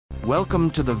Welcome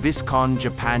to the Viscon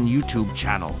Japan YouTube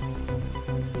channel.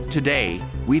 Today,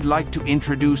 we'd like to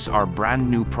introduce our brand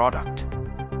new product,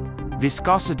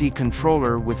 Viscosity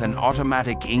Controller with an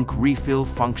automatic ink refill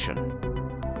function.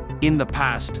 In the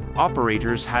past,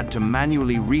 operators had to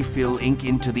manually refill ink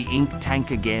into the ink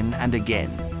tank again and again.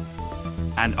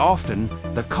 And often,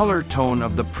 the color tone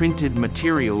of the printed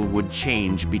material would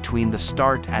change between the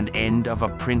start and end of a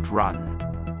print run.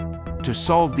 To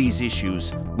solve these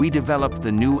issues, we developed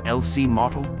the new LC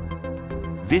model,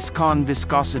 Viscon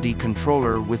Viscosity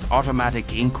Controller with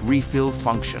automatic ink refill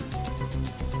function.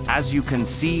 As you can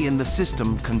see in the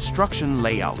system construction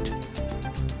layout,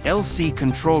 LC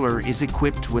controller is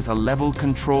equipped with a level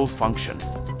control function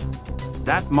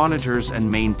that monitors and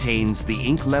maintains the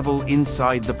ink level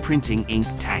inside the printing ink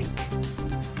tank.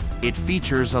 It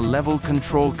features a level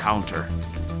control counter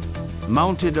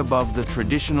mounted above the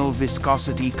traditional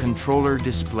viscosity controller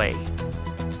display.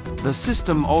 The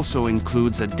system also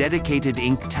includes a dedicated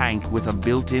ink tank with a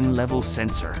built-in level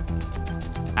sensor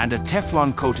and a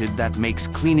Teflon coated that makes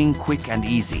cleaning quick and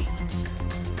easy.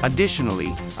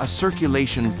 Additionally, a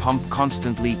circulation pump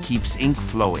constantly keeps ink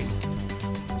flowing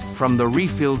from the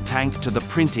refill tank to the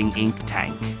printing ink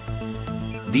tank.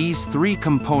 These three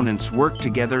components work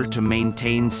together to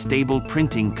maintain stable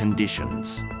printing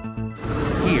conditions.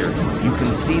 Here, you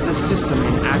can see the system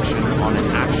in action on an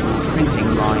actual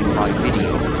printing line by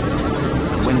video.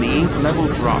 When the ink level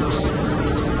drops,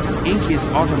 ink is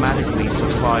automatically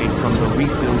supplied from the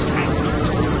refill tank.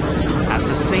 At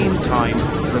the same time,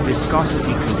 the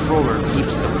viscosity controller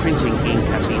keeps the printing ink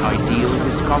at the ideal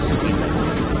viscosity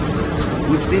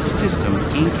level. With this system,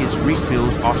 ink is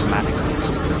refilled automatically,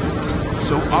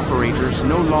 so operators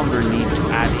no longer need to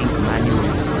add ink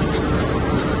manually.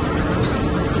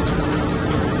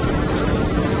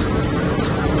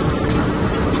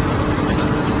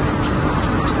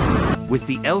 With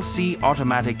the LC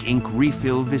Automatic Ink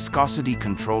Refill Viscosity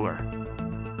Controller,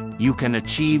 you can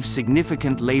achieve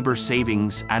significant labor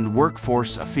savings and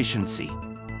workforce efficiency.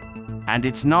 And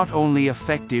it's not only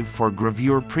effective for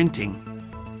gravure printing,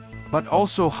 but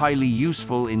also highly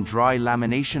useful in dry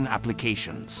lamination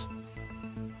applications.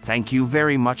 Thank you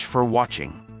very much for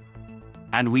watching.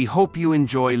 And we hope you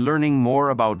enjoy learning more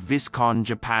about Viscon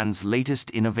Japan's latest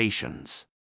innovations.